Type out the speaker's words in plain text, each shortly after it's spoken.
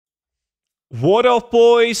What up,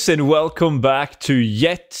 boys, and welcome back to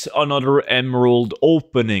yet another emerald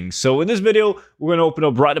opening. So in this video, we're going to open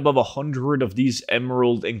up right above 100 of these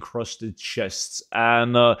emerald encrusted chests.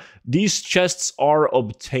 And these chests are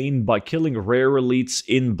obtained by killing rare elites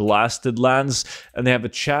in blasted lands, and they have a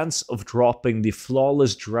chance of dropping the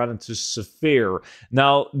flawless Dranatus Sapphire.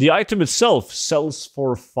 Now, the item itself sells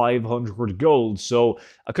for 500 gold, so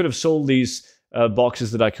I could have sold these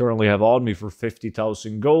boxes that I currently have on me for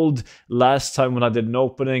 50,000 gold. Last time when I did an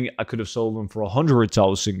opening, I could have sold them for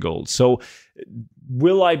 100,000 gold. So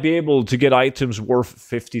will I be able to get items worth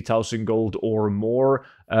 50,000 gold or more?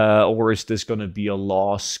 Or is this going to be a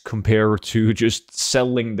loss compared to just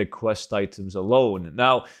selling the quest items alone?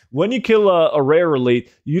 Now, when you kill a rare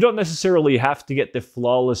elite, you don't necessarily have to get the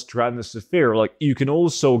flawless Dranatus Sapphire. Like, you can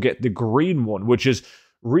also get the green one, which is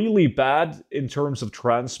really bad in terms of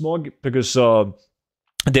transmog, because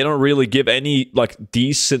they don't really give any like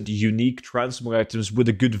decent unique transmog items with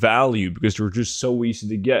a good value, because they're just so easy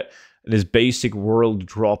to get. And this basic world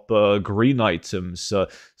drop green items.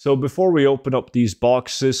 So before we open up these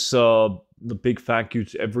boxes, the big thank you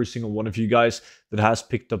to every single one of you guys that has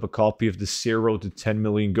picked up a copy of the 0 to 10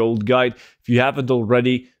 million gold guide. If you haven't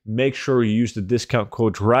already, make sure you use the discount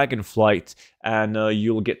code dragonflight, and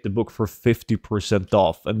you'll get the book for 50%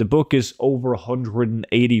 off. And the book is over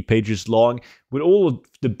 180 pages long, with all of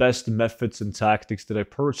the best methods and tactics that I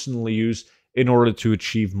personally use in order to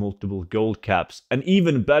achieve multiple gold caps. And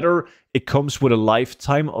even better, it comes with a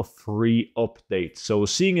lifetime of free updates. So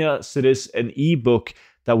seeing as it is an ebook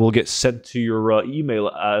that will get sent to your email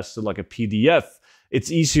as like a PDF,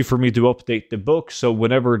 it's easy for me to update the book. So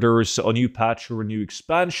whenever there's a new patch or a new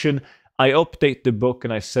expansion, I update the book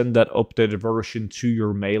and I send that updated version to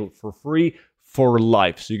your mail for free for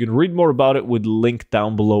life. So you can read more about it with the link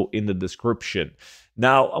down below in the description.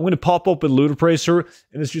 Now, I'm going to pop open Loot Appraiser,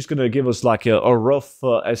 and it's just going to give us like a rough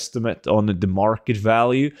estimate on the market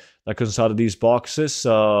value that comes out of these boxes.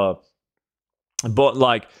 But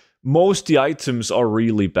like, most of the items are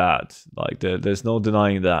really bad. Like, there's no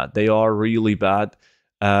denying that. They are really bad.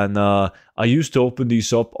 And I used to open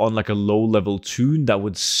these up on like a low-level tune that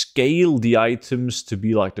would scale the items to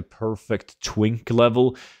be like the perfect twink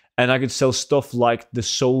level. And I could sell stuff like the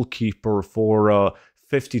Soul Keeper for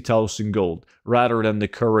 50,000 gold rather than the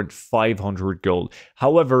current 500 gold.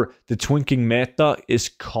 However, the twinking meta is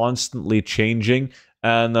constantly changing,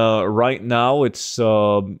 and right now it's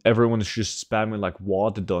everyone is just spamming like WoW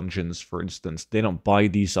dungeons, for instance. They don't buy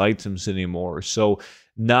these items anymore. So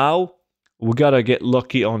now we gotta get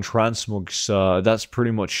lucky on transmogs. That's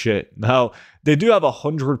pretty much it. Now, they do have a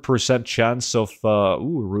 100% chance of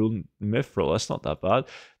Rune Mithril. That's not that bad.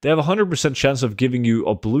 They have a 100% chance of giving you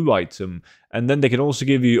a blue item, and then they can also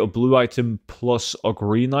give you a blue item plus a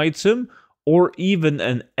green item, or even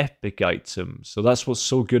an epic item. So that's what's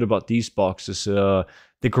so good about these boxes.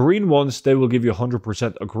 The green ones, they will give you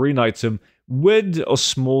 100% a green item with a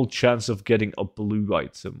small chance of getting a blue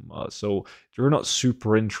item. So they're not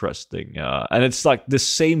super interesting. And it's like the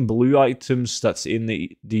same blue items that's in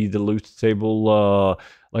the loot table.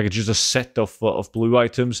 Like, it's just a set of blue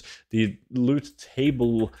items. The loot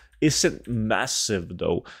table isn't massive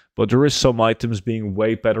though, but there is some items being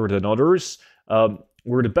way better than others.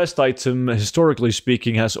 Where the best item, historically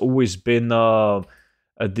speaking, has always been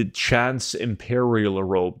the Chance Imperial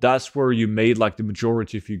robe. That's where you made like the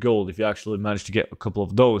majority of your gold, if you actually managed to get a couple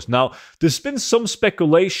of those. Now, there's been some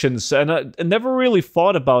speculations, and I never really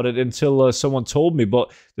thought about it until someone told me,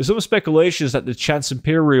 but there's some speculations that the Chance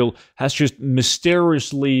Imperial has just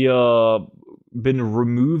mysteriously been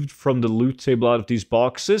removed from the loot table out of these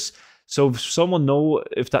boxes. So if someone knows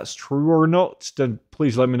if that's true or not, then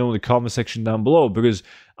please let me know in the comment section down below, because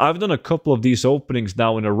I've done a couple of these openings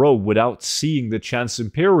now in a row without seeing the Chance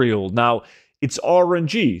Imperial. Now, it's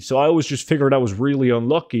RNG, so I always just figured I was really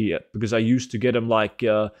unlucky, because I used to get them like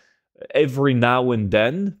every now and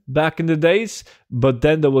then back in the days. But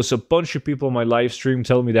then there was a bunch of people on my live stream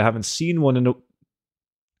telling me they haven't seen one in a...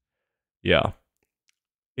 Yeah,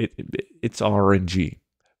 it's RNG.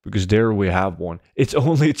 Because there we have one. It's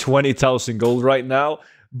only 20,000 gold right now,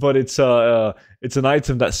 but it's an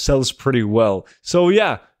item that sells pretty well. So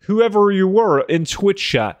yeah, whoever you were in Twitch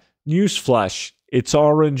chat, newsflash, it's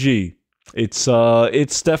RNG.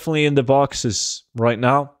 It's definitely in the boxes right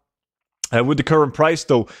now. With the current price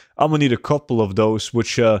though, I'm gonna need a couple of those,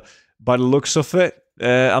 which by the looks of it,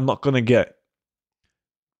 I'm not gonna get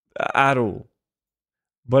at all.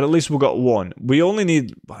 But at least we got one. We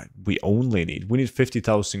need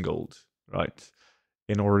 50,000 gold, right?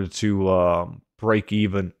 In order to break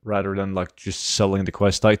even rather than like just selling the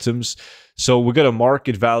quest items. So we got a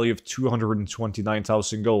market value of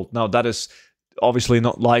 229,000 gold. Now that is obviously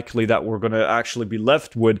not likely that we're going to actually be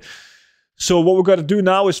left with. So what we're going to do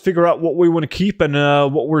now is figure out what we want to keep and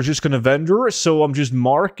what we're just going to vendor. So I'm just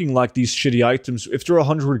marking like these shitty items. If they're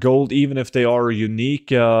 100 gold, even if they are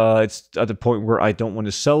unique, it's at the point where I don't want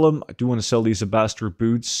to sell them. I do want to sell these bastard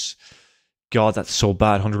boots. God, that's so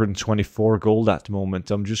bad. 124 gold at the moment.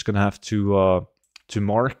 I'm just going to have to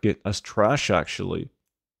mark it as trash, actually.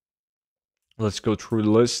 Let's go through the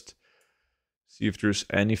list. See if there's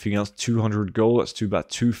anything else. 200 gold. That's too bad.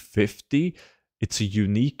 250. It's a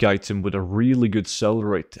unique item with a really good sell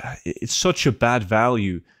rate. It's such a bad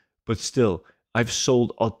value, but still, I've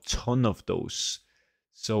sold a ton of those.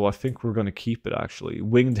 So I think we're going to keep it, actually.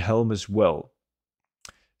 Winged helm as well.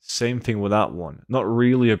 Same thing with that one. Not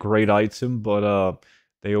really a great item, but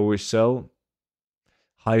they always sell.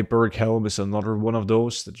 Heiberg helm is another one of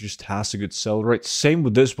those that just has a good sell rate. Same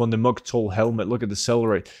with this one, the Mug Toll helmet. Look at the sell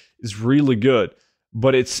rate. It's really good.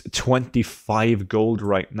 But it's 25 gold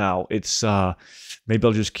right now. It's maybe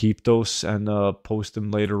I'll just keep those and post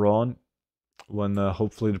them later on when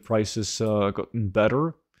hopefully the price has gotten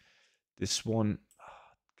better. This one,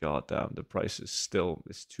 god damn, the price is still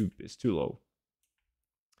it's too low.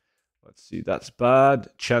 Let's see, that's bad.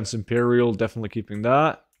 Chance Imperial, definitely keeping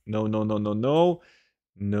that. No.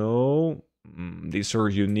 These are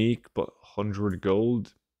unique, but 100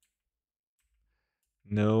 gold.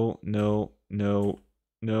 No.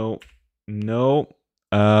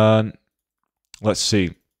 Let's see.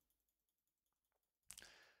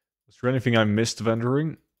 Was there anything I missed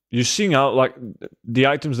vendoring? You're seeing how, like, the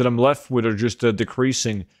items that I'm left with are just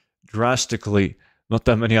decreasing drastically. Not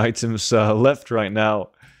that many items left right now.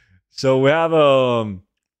 So we have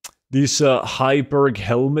these Heiberg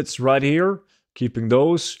helmets right here. Keeping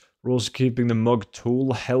those. We're also keeping the Mug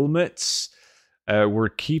Tool helmets. We're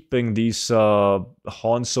keeping these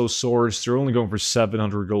Hanzo swords. They're only going for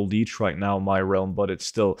 700 gold each right now in my realm, but it's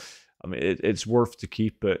still, I mean, it's worth to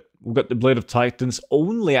keep it. We've got the Blade of Titans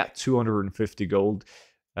only at 250 gold.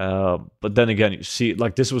 But then again, you see,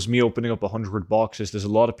 like, this was me opening up 100 boxes. There's a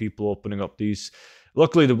lot of people opening up these.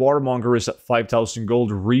 Luckily, the Warmonger is at 5,000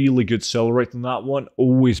 gold. Really good sell rate on that one.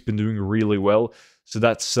 Always been doing really well. So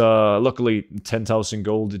that's, luckily, 10,000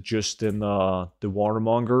 gold just in the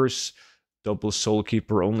Warmongers. Double Soul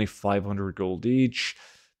Keeper, only 500 gold each.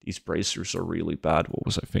 These bracers are really bad. What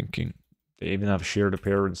was I thinking? They even have shared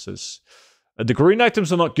appearances. The green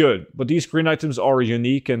items are not good, but these green items are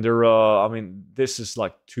unique, and they're, I mean, this is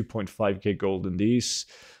like 2.5k gold in these.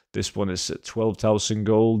 This one is at 12,000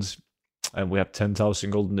 gold, and we have 10,000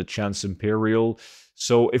 gold in the Chance Imperial.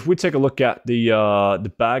 So if we take a look at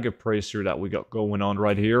the bag appraiser that we got going on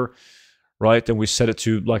right here, right, and we set it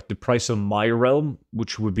to like the price of my realm,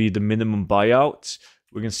 which would be the minimum buyout,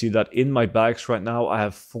 we can see that in my bags right now, I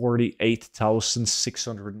have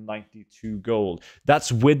 48,692 gold.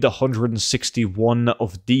 That's with the 161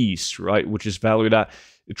 of these, right, which is valued at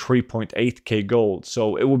 3.8k gold.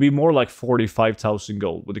 So it would be more like 45,000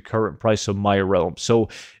 gold with the current price of my realm. So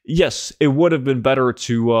yes, it would have been better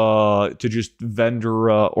to just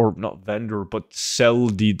vendor, or not vendor, but sell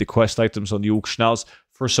the quest items on the auction house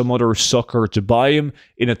for some other sucker to buy him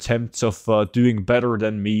in attempts of doing better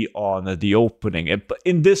than me on the opening. But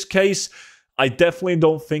in this case, I definitely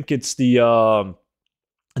don't think it's the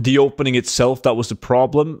opening itself that was the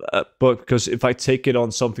problem. But because if I take it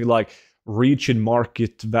on something like reach and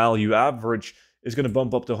market value average, is going to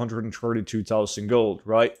bump up to 132,000 gold,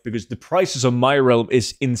 right? Because the prices on my realm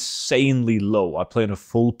is insanely low. I play in a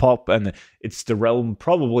full pop, and it's the realm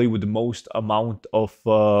probably with the most amount of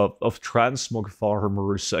transmog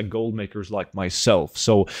farmers and gold makers like myself.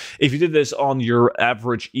 So if you did this on your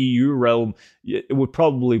average EU realm, it would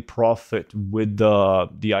probably profit with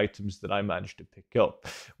the items that I managed to pick up.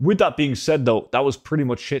 With that being said, though, that was pretty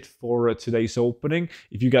much it for today's opening.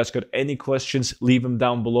 If you guys got any questions, leave them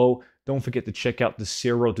down below. Don't forget to check out the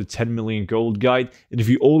 0 to 10 million gold guide. And if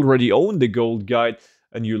you already own the gold guide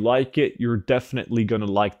and you like it, you're definitely going to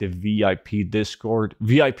like the VIP Discord.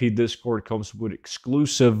 VIP Discord comes with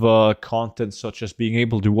exclusive content, such as being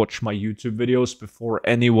able to watch my YouTube videos before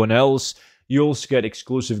anyone else. You also get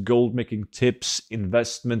exclusive gold making tips,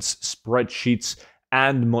 investments, spreadsheets,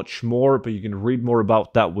 and much more. But you can read more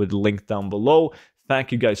about that with the link down below.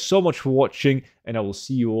 Thank you guys so much for watching, and I will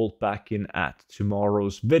see you all back in at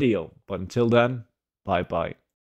tomorrow's video. But until then, bye-bye.